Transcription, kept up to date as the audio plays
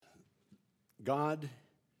God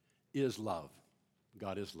is love.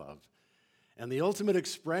 God is love. And the ultimate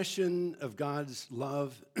expression of God's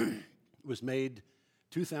love was made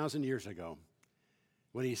 2,000 years ago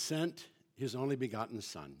when he sent his only begotten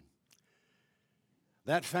Son.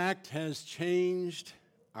 That fact has changed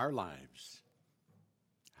our lives.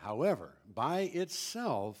 However, by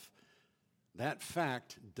itself, that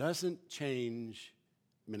fact doesn't change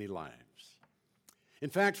many lives. In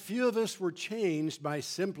fact, few of us were changed by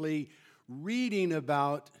simply reading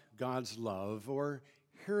about God's love or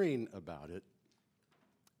hearing about it.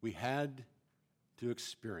 We had to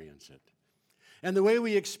experience it. And the way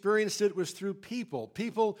we experienced it was through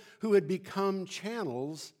people who had become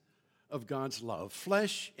channels of God's love,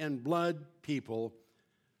 flesh and blood people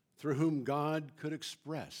through whom God could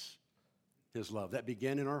express his love. That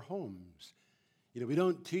began in our homes. We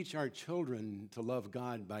don't teach our children to love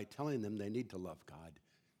God by telling them they need to love God,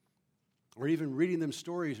 or even reading them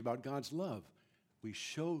stories about God's love. We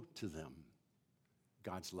show to them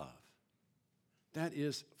God's love. That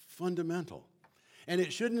is fundamental. And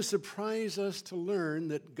it shouldn't surprise us to learn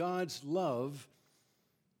that God's love,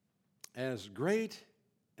 as great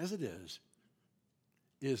as it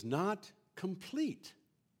is not complete.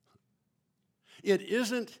 It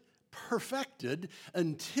isn't perfected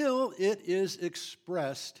until it is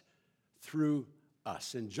expressed through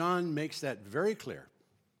us. And John makes that very clear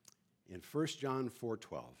in 1 John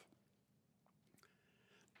 4:12.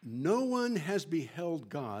 No one has beheld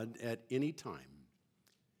God at any time.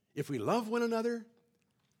 If we love one another,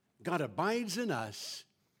 God abides in us,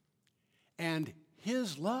 and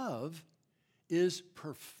his love is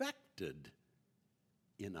perfected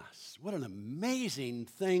in us. What an amazing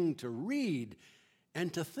thing to read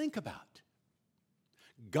and to think about.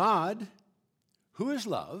 God, who is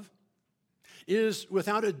love, is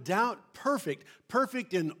without a doubt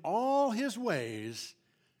perfect in all his ways,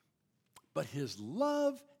 but his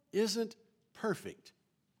love isn't perfect,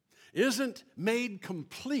 isn't made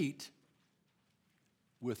complete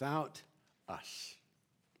without us.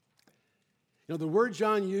 The word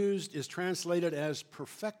John used is translated as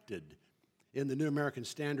perfected in the New American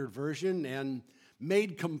Standard Version and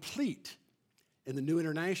made complete in the New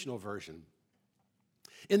International Version.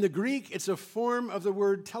 In the Greek, it's a form of the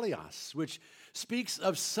word teleos, which speaks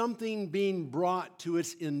of something being brought to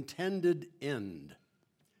its intended end.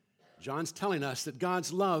 John's telling us that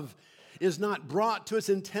God's love is not brought to its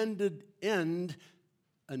intended end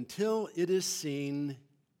until it is seen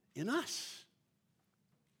in us.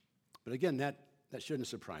 But again, that shouldn't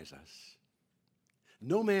surprise us.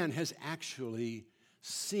 No man has actually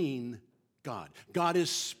seen God. God is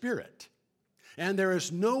spirit. And there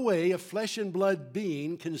is no way a flesh and blood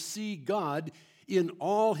being can see God in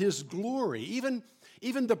all his glory. Even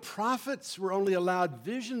the prophets were only allowed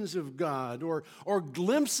visions of God or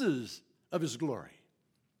glimpses of his glory.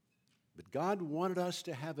 But God wanted us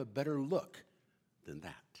to have a better look than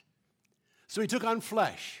that. So he took on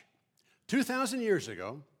flesh 2,000 years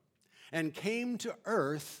ago and came to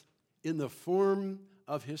earth in the form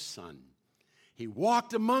of his Son. He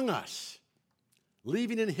walked among us,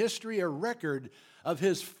 leaving in history a record of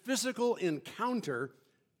his physical encounter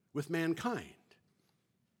with mankind.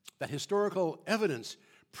 That historical evidence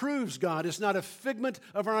proves God is not a figment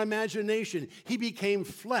of our imagination. He became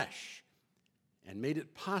flesh and made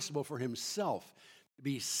it possible for himself to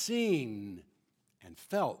be seen and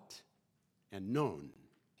felt and known.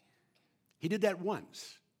 He did that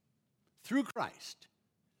once through Christ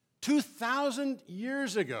 2,000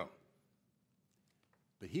 years ago.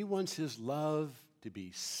 But he wants his love to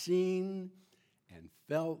be seen and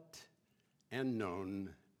felt and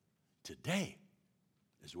known today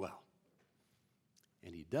as well.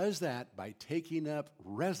 And he does that by taking up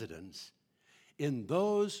residence in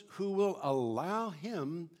those who will allow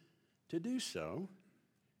him to do so,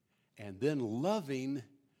 and then loving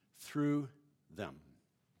through them.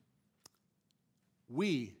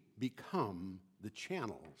 We become the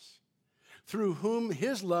channels through whom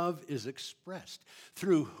his love is expressed,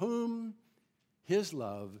 through whom his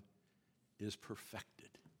love is perfected.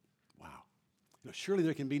 Wow. Surely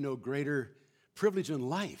there can be no greater privilege in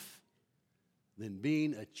life than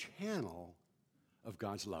being a channel of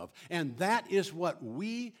God's love. And that is what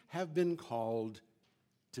we have been called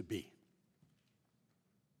to be.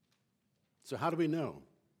 So how do we know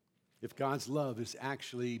if God's love is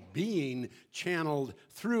actually being channeled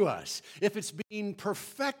through us, if it's being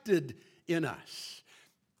perfected in us?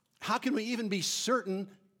 How can we even be certain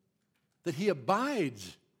that he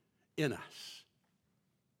abides in us?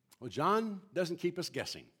 Well, John doesn't keep us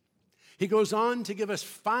guessing. He goes on to give us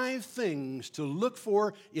 5 things to look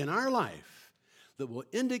for in our life that will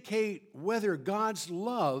indicate whether God's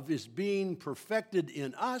love is being perfected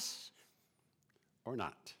in us or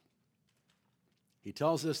not. He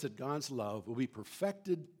tells us that God's love will be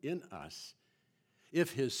perfected in us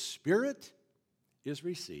if His Spirit is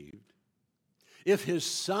received, if His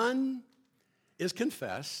Son is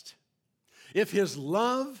confessed, if His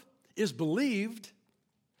love is believed,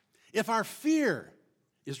 if our fear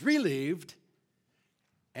is relieved,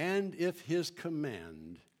 and if His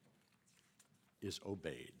command is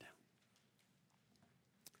obeyed.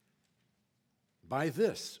 By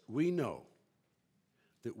this we know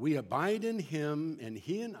that we abide in Him and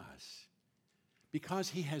He in us because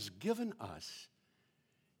He has given us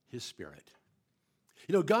His Spirit.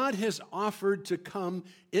 You know, God has offered to come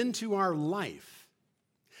into our life,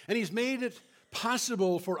 and He's made it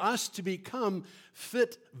possible for us to become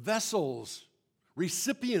fit vessels,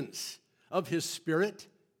 recipients of His Spirit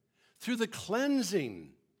through the cleansing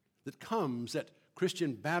that comes at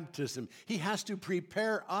Christian baptism. He has to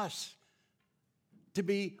prepare us to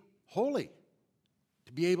be holy,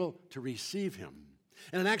 to be able to receive Him.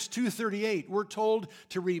 And in Acts 2:38, we're told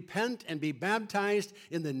to repent and be baptized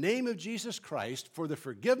in the name of Jesus Christ for the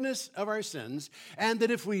forgiveness of our sins, and that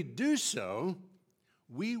if we do so,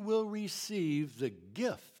 we will receive the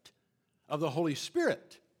gift of the Holy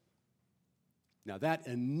Spirit. Now, that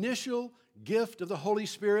initial gift of the Holy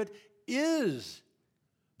Spirit is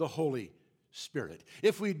the Holy Spirit.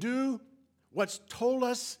 If we do what's told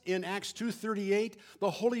us in Acts 2:38,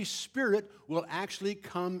 the Holy Spirit will actually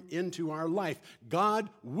come into our life. God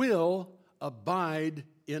will abide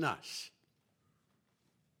in us.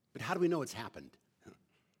 But how do we know it's happened?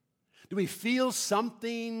 Do we feel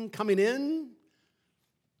something coming in?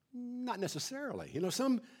 Not necessarily. You know,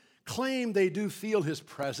 some claim they do feel His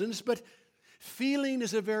presence, but feeling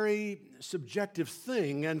is a very subjective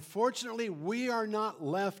thing, and fortunately, we are not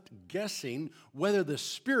left guessing whether the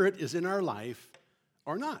Spirit is in our life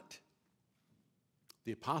or not.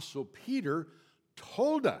 The Apostle Peter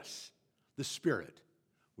told us the Spirit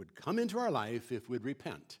would come into our life if we'd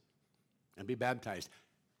repent and be baptized,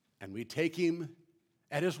 and we take Him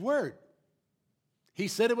at His word. He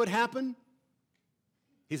said it would happen.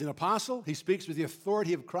 He's an apostle. He speaks with the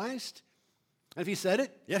authority of Christ. And if He said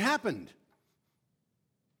it, it happened.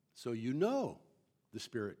 So you know the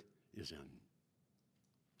Spirit is in.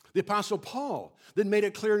 The Apostle Paul then made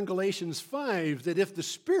it clear in Galatians 5 that if the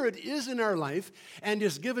Spirit is in our life and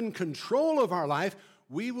is given control of our life,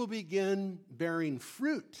 we will begin bearing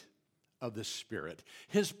fruit of the Spirit.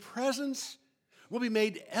 His presence will be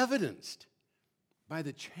made evidenced by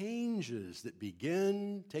the changes that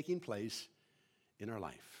begin taking place in our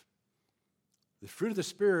life. The fruit of the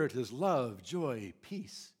Spirit is love, joy,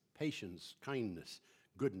 peace, patience, kindness,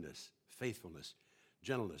 goodness, faithfulness,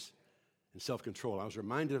 gentleness, and self-control. I was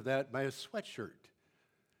reminded of that by a sweatshirt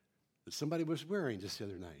that somebody was wearing just the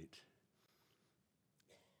other night.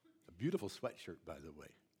 A beautiful sweatshirt, by the way.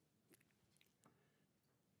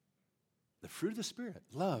 The fruit of the Spirit,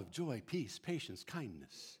 love, joy, peace, patience,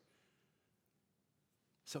 kindness,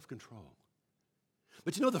 self-control.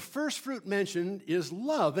 But you know, the first fruit mentioned is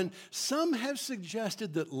love, and some have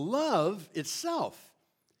suggested that love itself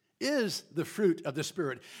is the fruit of the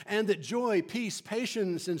Spirit, and that joy, peace,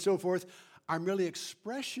 patience, and so forth are merely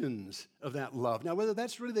expressions of that love. Now, whether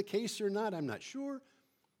that's really the case or not, I'm not sure,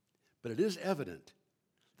 but it is evident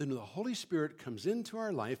that when the Holy Spirit comes into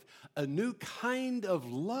our life, a new kind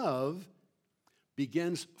of love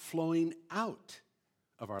begins flowing out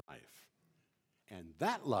of our life. And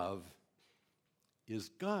that love is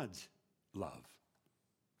God's love.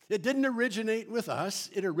 It didn't originate with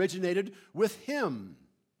us, it originated with Him.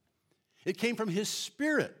 It came from His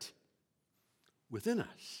Spirit within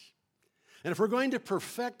us. And if we're going to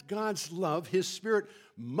perfect God's love, His Spirit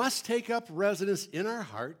must take up residence in our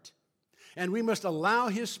heart, and we must allow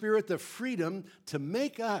His Spirit the freedom to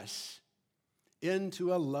make us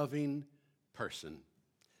into a loving person.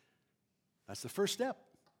 That's the first step,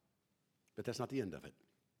 but that's not the end of it.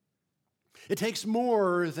 It takes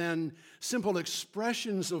more than simple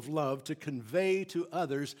expressions of love to convey to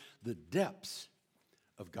others the depths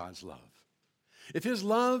of God's love. If His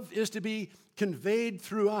love is to be conveyed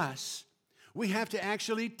through us, we have to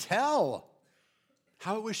actually tell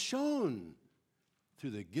how it was shown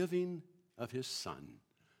through the giving of His Son.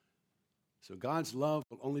 So God's love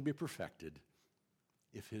will only be perfected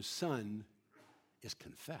if His Son is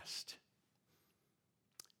confessed.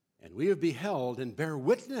 And we have beheld and bear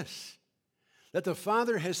witness that the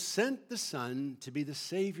Father has sent the Son to be the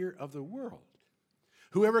Savior of the world.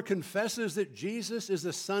 Whoever confesses that Jesus is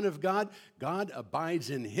the Son of God, God abides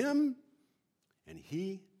in him, and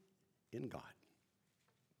he in God.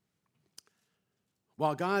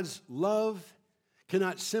 While God's love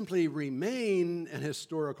cannot simply remain an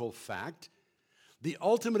historical fact, the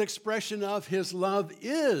ultimate expression of his love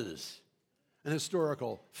is an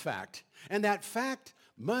historical fact. And that fact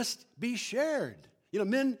must be shared.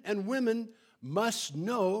 Men and women must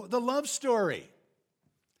know the love story.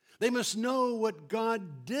 They must know what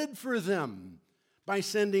God did for them by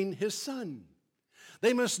sending his Son.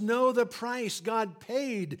 They must know the price God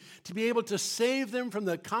paid to be able to save them from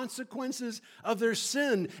the consequences of their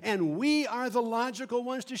sin. And we are the logical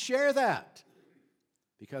ones to share that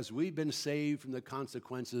because we've been saved from the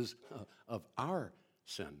consequences of our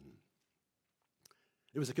sin.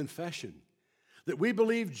 It was a confession that we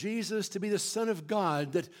believe Jesus to be the Son of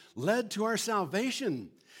God that led to our salvation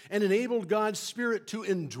and enabled God's Spirit to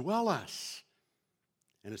indwell us.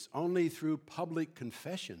 And it's only through public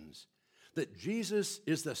confessions that Jesus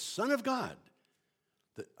is the Son of God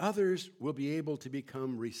that others will be able to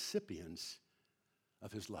become recipients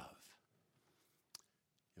of his love.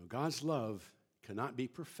 God's love cannot be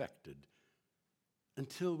perfected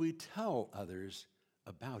until we tell others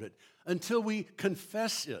about it, until we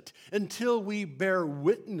confess it, until we bear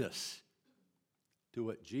witness to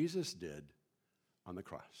what Jesus did on the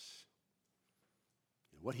cross.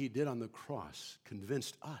 What he did on the cross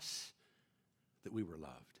convinced us that we were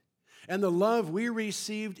loved. And the love we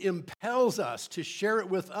received impels us to share it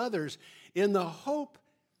with others in the hope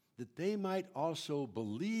that they might also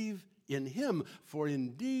believe in him. For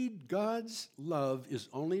indeed, God's love is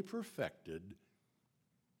only perfected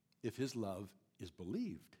if his love is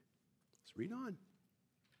believed. Let's read on.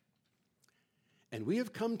 And we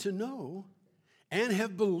have come to know and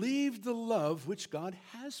have believed the love which God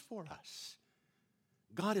has for us.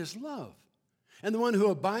 God is love. And the one who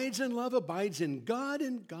abides in love abides in God,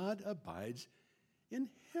 and God abides in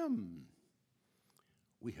him.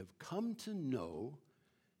 We have come to know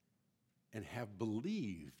and have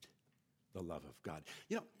believed the love of God.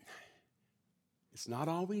 It's not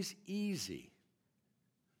always easy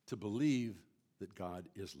to believe that God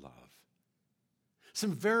is love.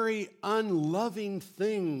 Some very unloving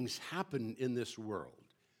things happen in this world.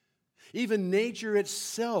 Even nature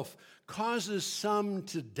itself causes some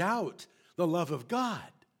to doubt the love of God.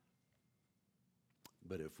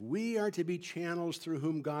 But if we are to be channels through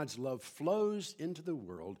whom God's love flows into the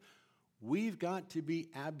world, we've got to be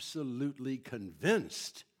absolutely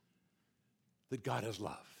convinced that God is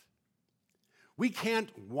love. We can't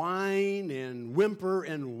whine and whimper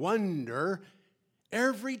and wonder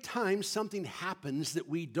every time something happens that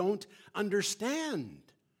we don't understand.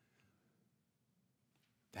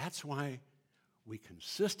 That's why we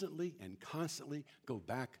consistently and constantly go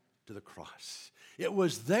back to the cross. It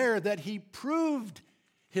was there that he proved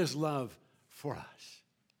his love for us.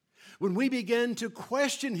 When we begin to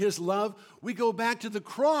question his love, we go back to the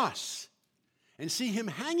cross and see him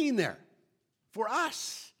hanging there for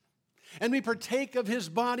us. And we partake of his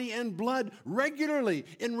body and blood regularly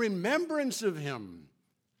in remembrance of him,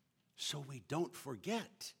 so we don't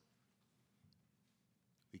forget.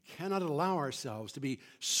 We cannot allow ourselves to be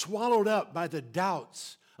swallowed up by the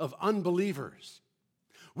doubts of unbelievers.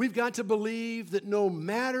 We've got to believe that no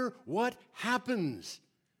matter what happens,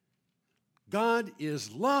 God is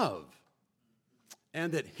love,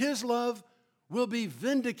 and that his love will be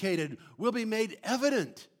vindicated, will be made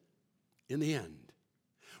evident in the end.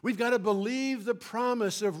 We've got to believe the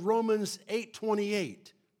promise of Romans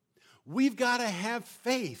 8:28. We've got to have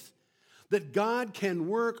faith that God can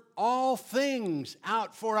work all things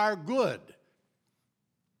out for our good,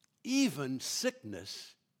 even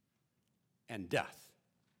sickness and death.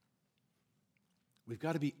 We've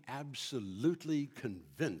got to be absolutely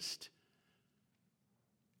convinced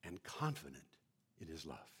and confident in his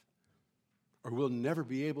love, or we'll never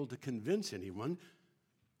be able to convince anyone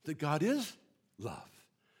that God is love.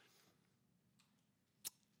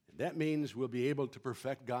 And that means we'll be able to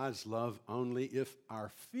perfect God's love only if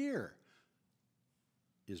our fear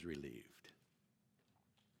is relieved.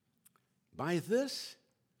 By this,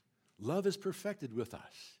 love is perfected with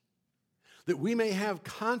us, that we may have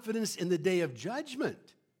confidence in the day of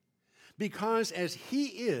judgment, because as he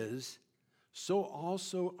is, so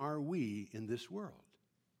also are we in this world.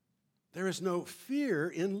 There is no fear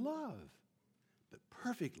in love, but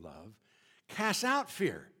perfect love casts out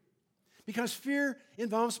fear, because fear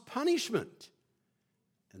involves punishment,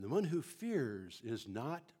 and the one who fears is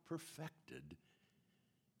not perfected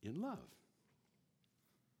in love.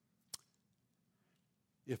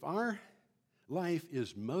 If our life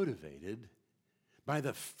is motivated by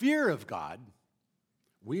the fear of God,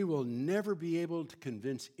 we will never be able to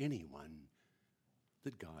convince anyone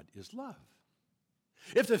that God is love.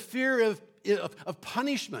 If the fear of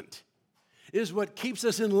punishment is what keeps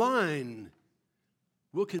us in line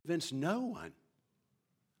will convince no one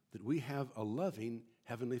that we have a loving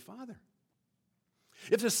Heavenly Father.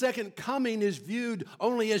 If the second coming is viewed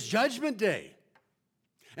only as Judgment Day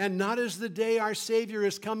and not as the day our Savior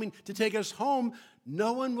is coming to take us home,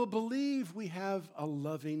 no one will believe we have a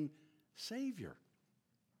loving Savior.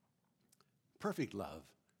 Perfect love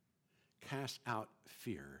casts out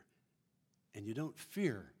fear, and you don't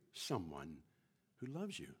fear someone who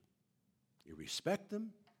loves you. You respect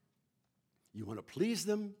them, you want to please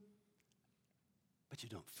them, but you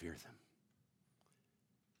don't fear them.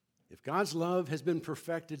 If God's love has been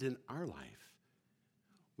perfected in our life,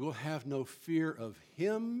 we'll have no fear of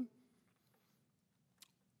Him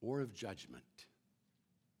or of judgment.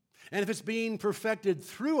 And if it's being perfected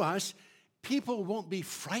through us, people won't be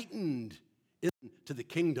frightened into the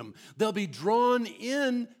kingdom. They'll be drawn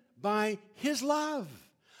in by His love,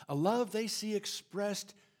 a love they see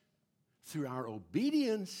expressed through our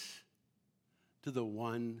obedience to the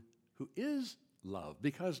one who is love,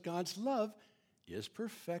 because God's love is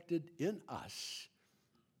perfected in us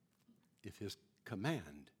if His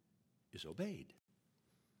command is obeyed.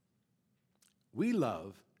 We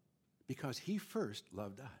love because He first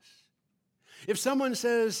loved us. If someone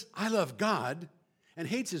says, I love God, and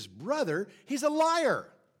hates his brother, he's a liar.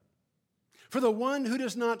 For the one who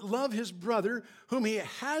does not love his brother, whom he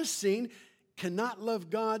has seen, cannot love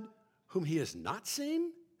God, whom he has not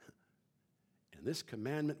seen. And this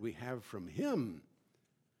commandment we have from Him,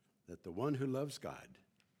 that the one who loves God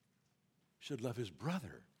should love his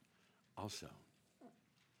brother also.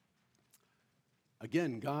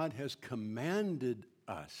 Again, God has commanded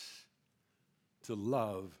us to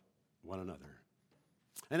love one another.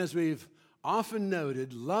 And as we've often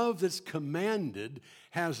noted, love that's commanded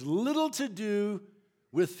has little to do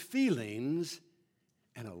with feelings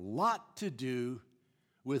and a lot to do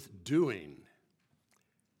with doing.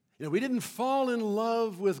 You know, we didn't fall in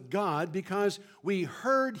love with God because we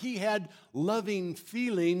heard He had loving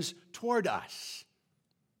feelings toward us.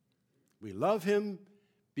 We love Him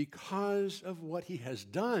because of what He has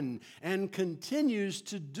done and continues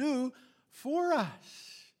to do for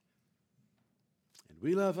us. And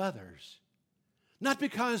we love others not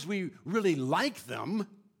because we really like them,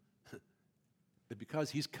 but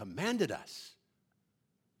because He's commanded us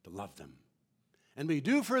to love them. And we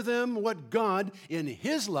do for them what God, in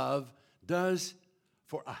His love, does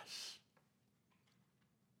for us.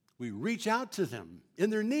 We reach out to them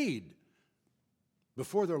in their need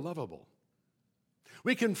before they're lovable.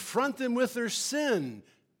 We confront them with their sin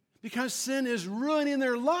because sin is ruining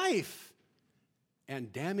their life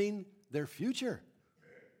and damning their future.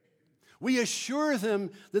 We assure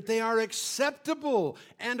them that they are acceptable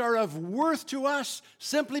and are of worth to us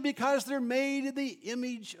simply because they're made in the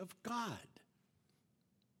image of God.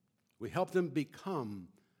 We help them become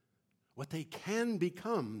what they can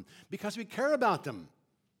become because we care about them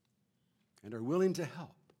and are willing to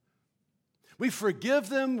help. We forgive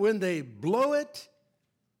them when they blow it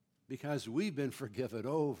because we've been forgiven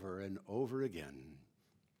over and over again.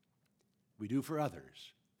 We do for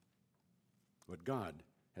others what God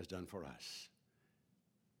has done for us.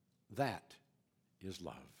 That is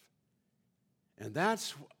love. And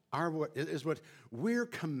that's what we're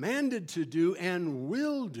commanded to do and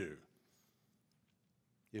will do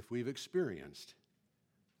if we've experienced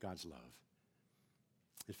God's love.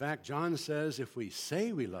 In fact, John says if we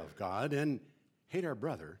say we love God and hate our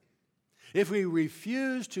brother, if we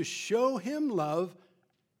refuse to show Him love,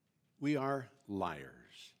 we are liars.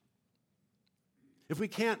 If we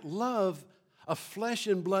can't love a flesh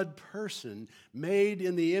and blood person made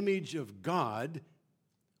in the image of God,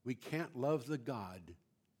 we can't love the God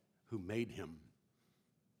who made him.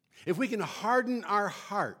 If we can harden our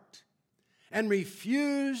heart and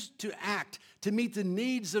refuse to act to meet the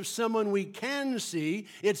needs of someone we can see,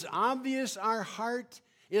 it's obvious our heart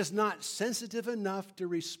is not sensitive enough to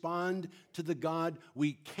respond to the God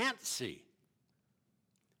we can't see,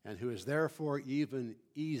 and who is therefore even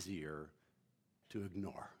easier to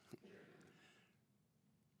ignore.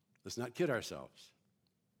 Let's not kid ourselves.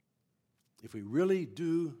 If we really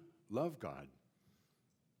do love God,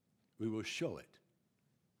 we will show it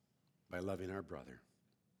by loving our brother.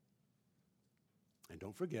 And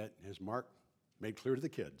don't forget, as Mark made clear to the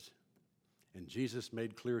kids, and Jesus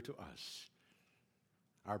made clear to us,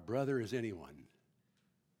 our brother is anyone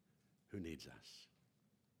who needs us.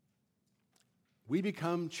 We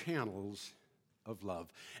become channels of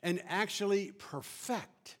love and actually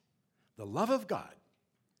perfect the love of God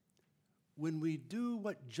when we do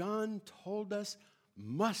what John told us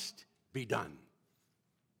must be done.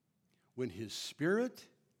 When His Spirit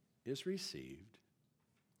is received,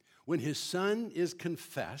 when his Son is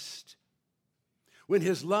confessed, when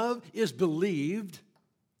his love is believed,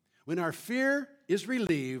 when our fear is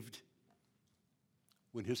relieved,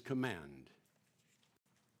 when his command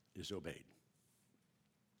is obeyed.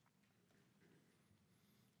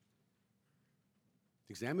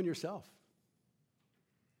 Examine yourself.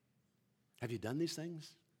 Have you done these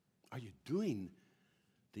things? Are you doing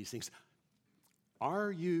these things?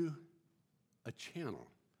 Are you a channel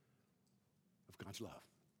of God's love?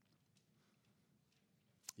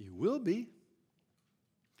 You will be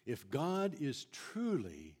if God is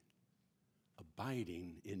truly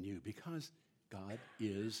abiding in you, because God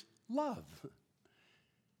is love.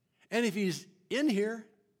 And if he's in here,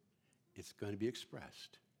 it's going to be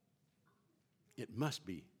expressed. It must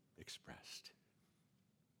be expressed.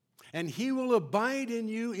 And he will abide in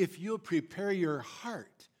you if you'll prepare your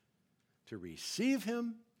heart to receive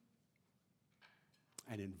him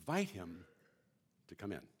and invite him to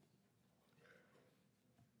come in.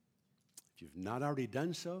 If you've not already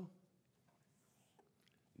done so,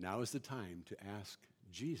 now is the time to ask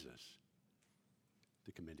Jesus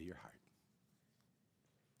to come into your heart.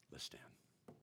 Let's stand.